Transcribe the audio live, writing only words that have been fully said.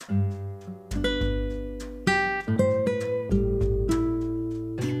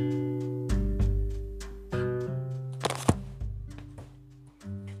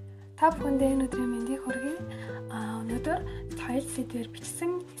бүхэндээ өнөөдрийн мэндийг хүргэе. Өнөөдөр соёл сэдвээр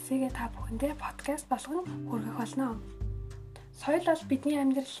бичсэн эсээгээ та бүхэндээ подкаст болгон хүргэх болно. Соёл бол бидний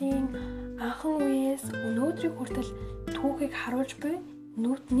амьдралын анхан үеэс өнөөдрийг хүртэл түүхийг харуулж буй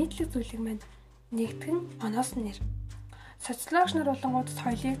нийтлэг зүйлийг мань нэгтгэн оноосон нэр. Социологч нар болонгууд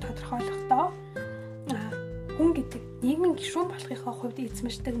соёлыг тодорхойлохдоо хүн гэдэг нийгмийн гишүүн болохынхаа хувьд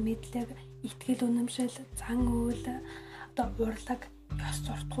эзэмшдэг мэдлэг, итгэл үнэмшил, зан үйл, урлаг, ёс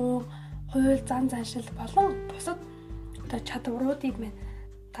суртахуун, хууль, зан заншил болон бусад чадваруудыг мань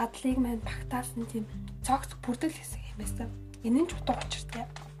дадлыг мань багтаасан тийм цогц бүрдэл хэсэг хэмээсэн. Энэ нь ч утга учиртай.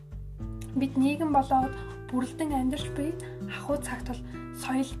 Бид нийгэм болоод бүрэлдэн амьдарч буй ахуй цагт бол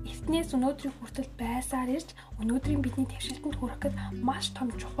соёл эртнээс өнөөдрийн хүртэл байсаар ирж өнөөдрийн бидний твшилтэнд хүрэхэд маш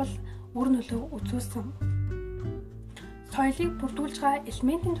том чухал үр нөлөө үзүүлсэн. Соёлыг бүрдүүлж байгаа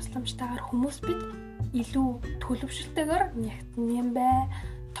элементийн тусламжтайгаар хүмүүс бид илүү төлөвшөлтөөр нэгтгэн юм бай.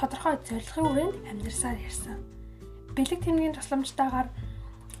 Тодорхой зорилгын хүрээнд амьдарсаар ирсэн. Бэлэг тэмдгийн тусламжтайгаар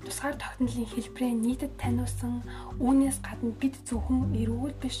тусгаар тогтнолын хэлбэрээ нийтэд таниулсан. Үүнээс гадна бид зөвхөн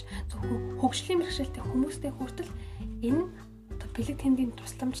эрүүл биш, зөвхөн хөгжлийн бэрхшээлтэй хүмүүстэй хүртэл энэ бэлэг тэмдгийн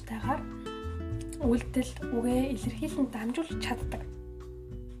тусламжтайгаар үйлдэл үгээ илэрхийлэн дамжуулж чаддаг.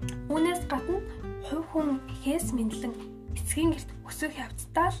 Үүнээс гадна хувь хүн хээс мэдлэн эцгийн гэрт өсөх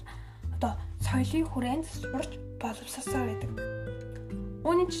явцдаа л соёлын хүрээнд сурч боловсросоор байдаг.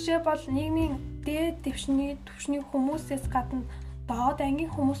 Үүний жишээ бол нийгмийн дээд түвшний хүмүүсээс гадна доод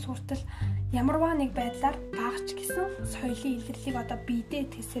ангийн хүмүүс хүртэл ямарваа нэг байдлаар багч гисэн соёлын илэрлийг биедээ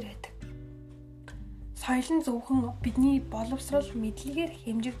тэсэр байдаг. Соёл нь зөвхөн бидний боловсрол мэдлэгээр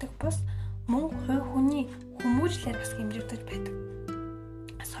хэмжигдэх бус мөн хувь хүний хүмүүжлээр бас хэмжигдэж байдаг.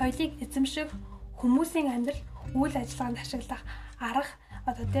 Соёлыг эзэмших хүмүүсийн амьдрал үйл ажиллагаанд ашиглах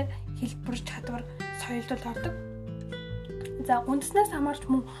арга хэлбэр чадвар соёлд ордог. За үндснээс хамаарч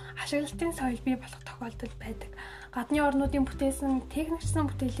мөн ашиглалтын соёл бий болох тохиолдол байдаг. Гадны орнуудын бүтээсэн техникчсэн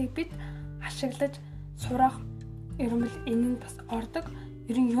бүтээлийг бид ашиглаж сурах ерөнхийдөө энэ нь бас ордог.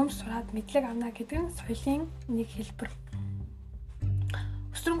 Ерөн юм сураад мэдлэг авна гэдэг нь соёлын нэг хэлбэр.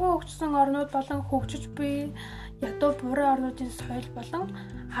 Өсрөнгөө хөгжсөн орнууд болон хөгжиж буй ядуу буурай орнуудын соёл болон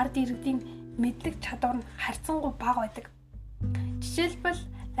ард иргэдийн мэдлэг чадвар нь харьцангуй бага байдаг. Жишээлбэл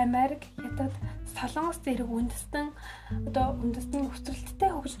Америк, Хятад, Солонгос зэрэг үндэстэн өсрэлттэй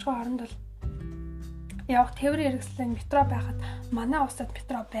хөгжиж байгаа оронд бол явах тээврийн хэрэгслэн метро байхад манай улсад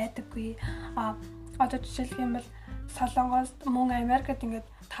метро байдаггүй. Жишээлх юм бол Солонгост мөн Америкт ингээд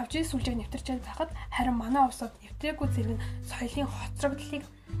 5G сүлжээг нэвтэрчээд байхад харин манай улсад нэвтрээгүй зэрэг соёлын хоцрогдлыг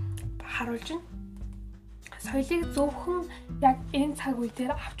харуулж байна. Соёлыг зөвхөн яг энэ цаг үе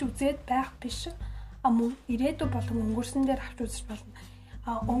дээр авч үзээд байх биш. Мөн ирээдүй болон өнгөрсөн дээр авч үзэж болно.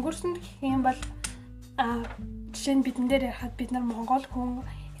 Өнгөрсөн гэх юм бол жишээ нь бидэн дээр ярихад бид нар Монгол хүн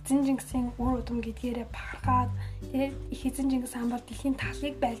эзэн Жингисийн үр удам гэдгээрээ бахархаад их эзэн Жингис хаан бол дэлхийн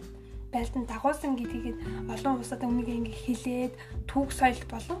талыг байлдан дагуулсан гэдгийг олон улсад өмнөгээ ингээ хэлээд түүх соёл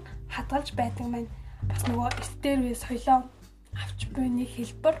болон хадгалж байдаг маань бас нөгөө эрт дээр үе соёлоо авч буй нэг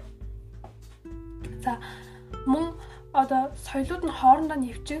хэлбэр. За мөн соёлууд нь хоорондоо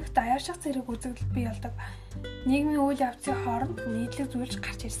нэвчэх, даяарших зэрэг үзэгдэл бий болдог. Нийгмийн үйл явцын хооронд нийтлэг зүйлж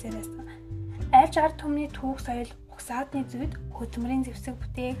гарч ирсээр байсан. Айлч ард түмний түүх соёл, угсаадны зүйд хөдөлмөрийн зэвсэг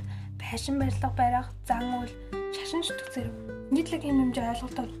бүтээх, байшин барилга барих, зан үйл, шашин шүтэх зэрэг нийтлэг хэм хэмжээ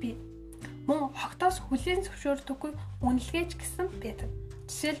ойлголтууд бий. Мөн хогтоос хүлээн зөвшөөрдөггүй үнэлгээч гэсэн байдаг.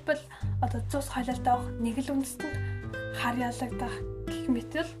 Жишээлбэл цус хойлолт авах, нэг л үндэстэнд хар ялагдах гэх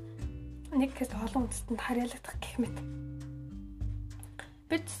мэт л нэг гэс олон үндэстэнд хар ялагдах гэх мэт.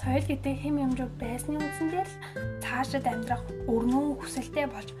 Бид соёл гэдэг хэм хэмжээ байсны үндсэндээ л цаашид амьдрах өрнөн хүсэлтэй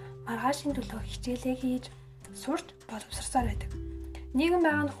болж маргаашийн төлөө хичээлээ хийж сурч боловсросоор байдаг. Нийгэм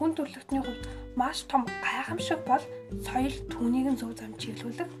байгаа нь хүн төрөлхтний хувьд маш том гайхамшиг бол соёл түүнийг нь зөв зам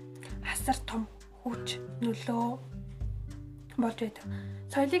чиглүүлэх асар том хүч нөлөө болж байдаг.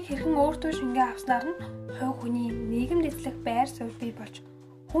 Соёлыг хэрхэн өөртөө шингээ авснаар нь хувь хүний нийгэмд эзлэх байр суурь бий болж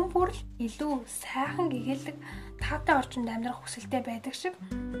хүн бүрл илүү сайхан гэгээлэг таатай орчинд амьдрах хүсэлтэй байдаг шиг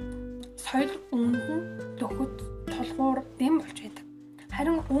соёл үүнд нь лөхөд тулгуур дэм болж байдаг.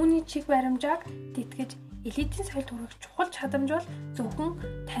 Харин үүний чиг баримжааг тэтгэж элитийн соёлд хүрэх чухал чадамж бол зөвхөн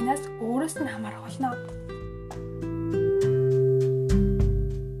танаас өөрөөс нь хамаарах болно.